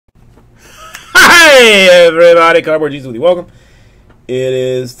Hey everybody, Cardboard Jesus with you. Welcome. It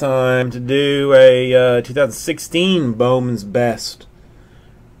is time to do a 2016 Bowman's Best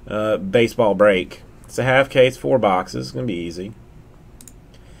baseball break. It's a half case, 4 boxes. It's going to be easy.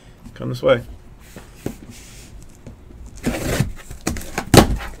 Come this way.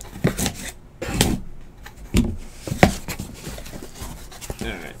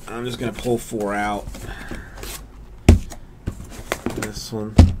 Alright, I'm just going to pull 4 out. This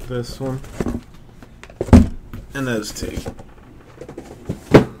one, and those 2.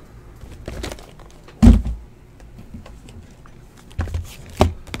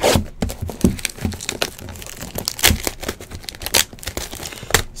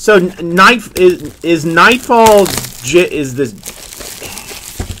 So is Nightfall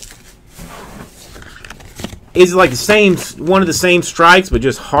is it like the same, one of the same strikes but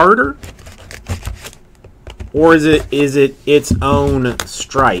just harder? Or is it its own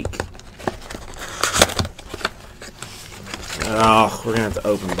strike? Oh, we're gonna have to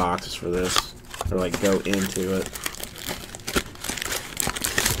open boxes for this, or like go into it.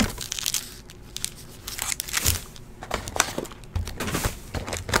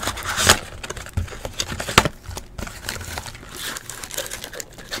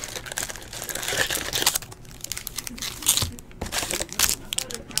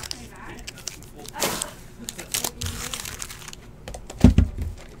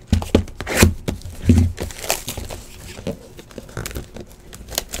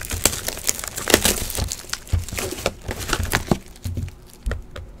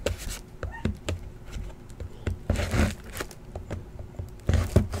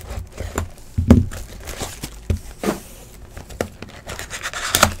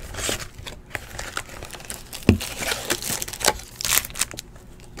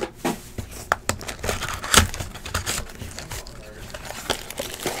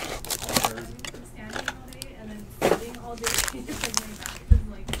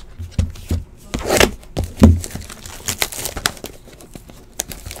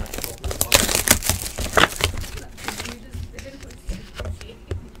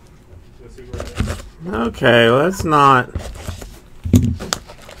 Okay, well that's not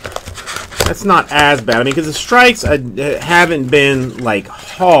as bad. I mean, because the strikes haven't been like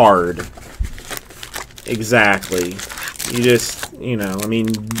hard exactly. You just, you know, I mean,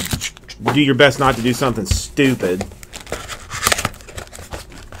 do your best not to do something stupid,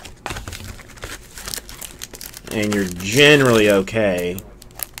 and you're generally okay.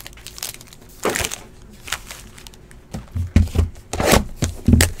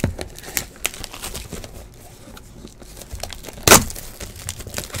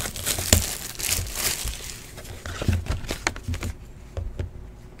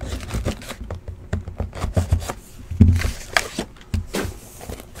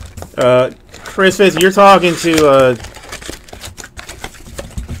 Chris Fitz, you're talking to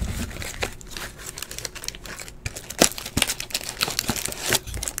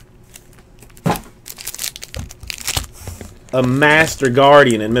a Master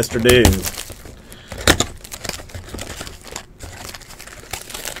Guardian in Mr. Doom.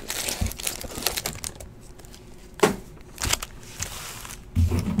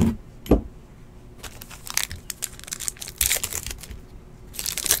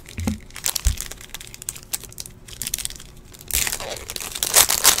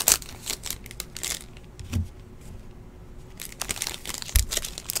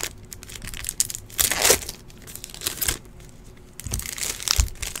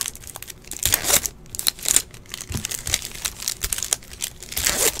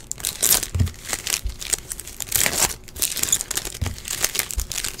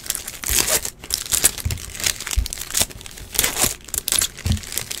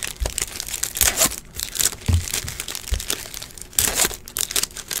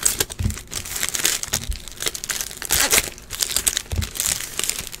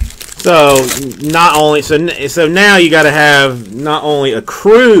 So not only so now you got to have not only a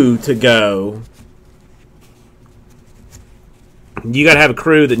crew to go, you got to have a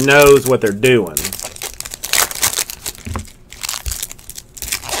crew that knows what they're doing.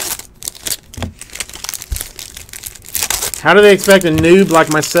 How do they expect a noob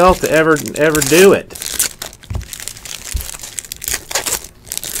like myself to ever do it?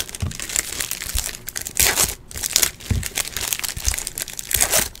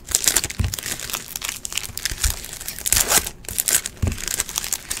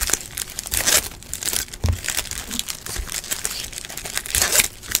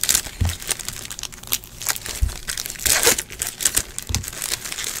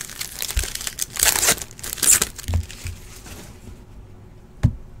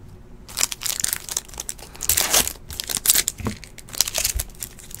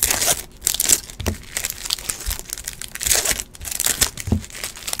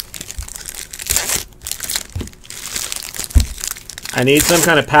 I need some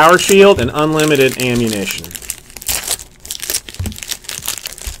kind of power shield and unlimited ammunition.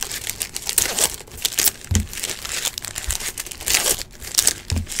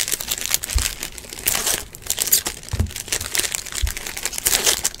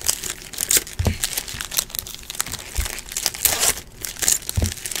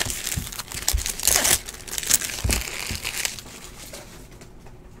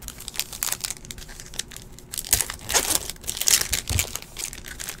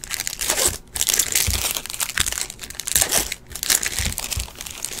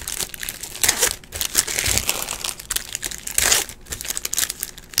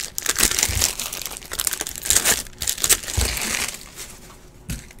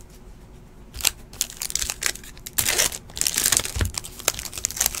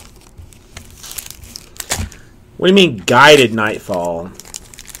 What do you mean, guided nightfall?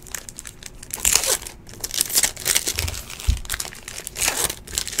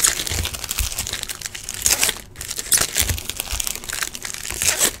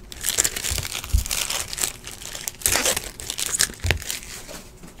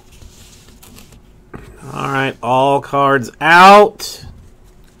 Alright, all cards out.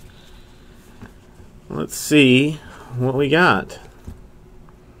 Let's see what we got.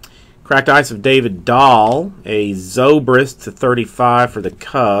 Cracked Ice of David Dahl, a Zobrist /35 for the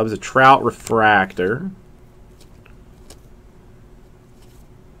Cubs, a Trout Refractor,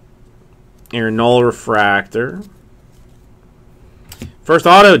 Aaron Nola Refractor. First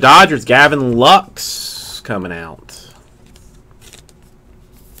auto, Dodgers, Gavin Lux coming out.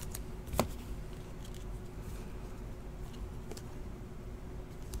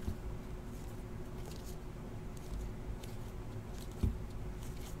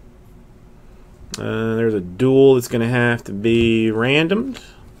 There's a duel that's going to have to be randomed.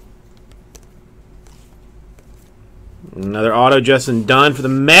 Another auto, Justin Dunn for the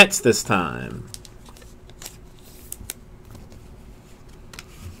Mets this time.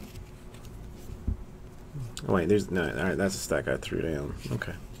 Oh, wait, there's no. All right, that's a stack I threw down.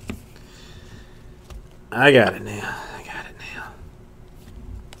 Okay. I got it now.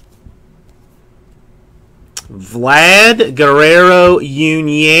 Vlad Guerrero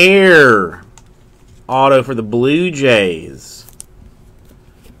Jr. Auto for the Blue Jays.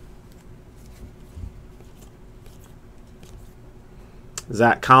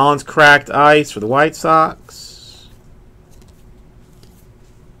 Zach Collins, Cracked Ice for the White Sox.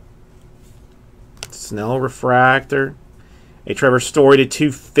 Snell Refractor. A Trevor Story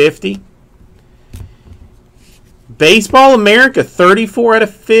 /250. Baseball America, 34 out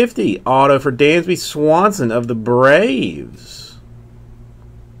of 50. Auto for Dansby Swanson of the Braves.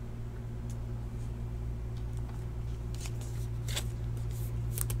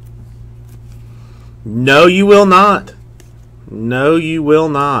 No, you will not. No, you will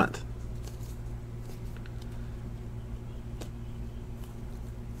not.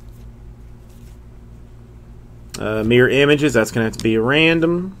 Mirror images, that's going to have to be a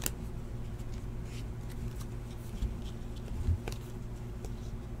random.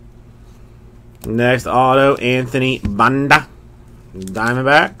 Next auto, Anthony Banda,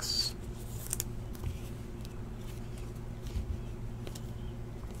 Diamondbacks.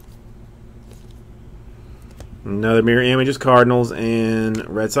 Another mirror images, Cardinals and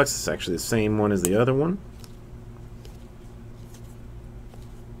Red Sox. It's actually the same one as the other one.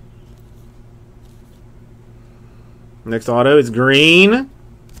 Next auto is green.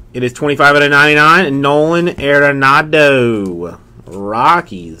 It is 25 out of 99. And Nolan Arenado,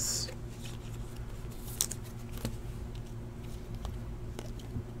 Rockies.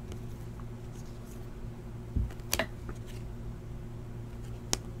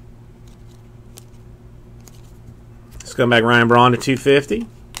 Scumbag Ryan Braun /250.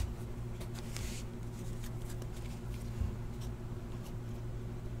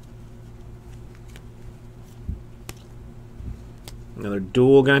 Another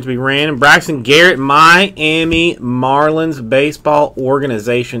duel going to be random. Braxton Garrett, Miami Marlins Baseball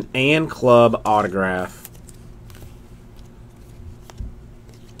Organization and Club autograph.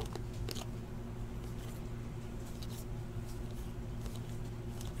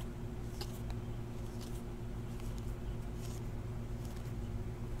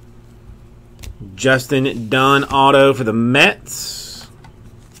 Justin Dunn auto for the Mets.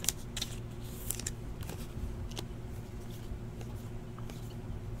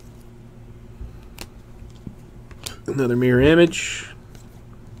 Another mirror image.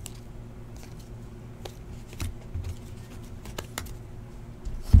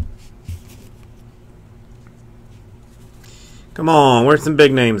 Come on, where's some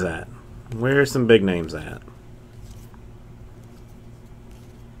big names at? Where's some big names at?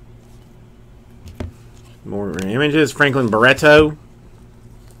 More images. Franklin Barreto.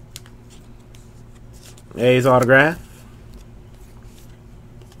 A's autograph.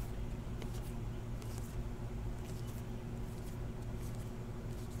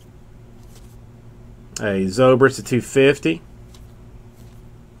 A Zobrist at 250.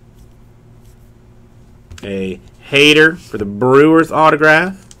 A Hader for the Brewers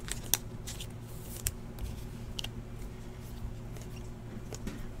autograph.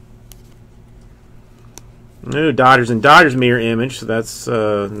 Ooh, Dodgers and Dodgers mirror image, so that's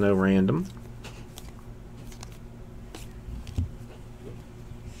no random.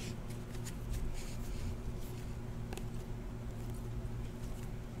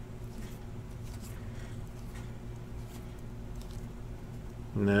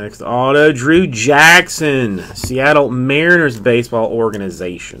 Next auto, Drew Jackson, Seattle Mariners baseball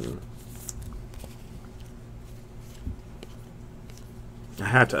organization. I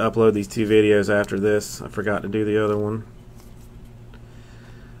have to upload these 2 videos after this. I forgot to do the other one.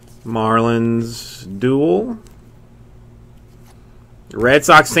 Marlins duel. Red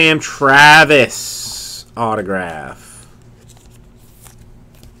Sox Sam Travis autograph.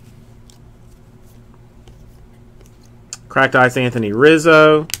 Cracked Ice Anthony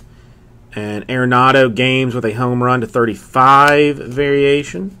Rizzo. And Arenado games with a home run to 35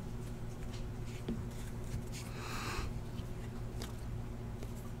 variation.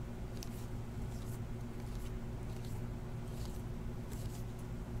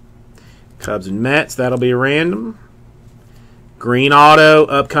 Cubs and Mets, that'll be random. Green auto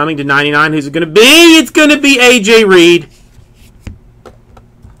upcoming to 99. Who's it going to be? It's going to be A.J. Reed.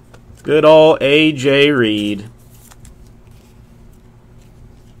 Good old A.J. Reed.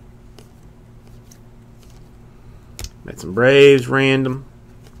 Mets and Braves, random.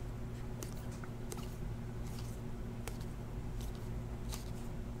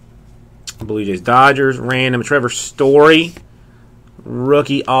 Blue Jays, Dodgers, random. Trevor Story,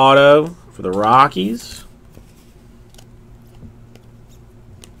 rookie auto for the Rockies.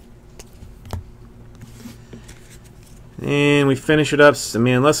 And we finish it up. I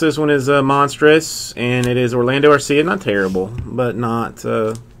mean, unless this one is monstrous, and it is Orlando Arcia. Not terrible, but not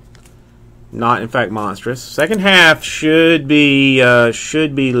in fact monstrous. Second half should be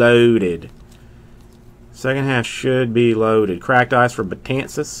loaded. Second half should be loaded. Cracked Ice for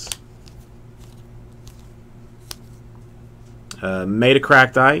Betances. Made a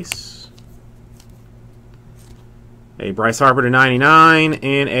Cracked Ice. A Bryce Harper to 99,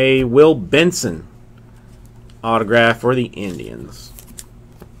 and a Will Benson autograph for the Indians.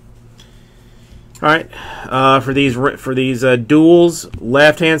 All right, for these duels,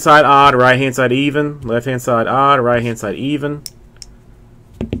 left hand side odd, right hand side even. Left hand side odd, right hand side even.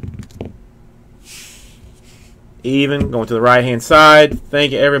 Even going to the right hand side.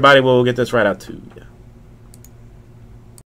 Thank you, everybody. We'll get this right out to you.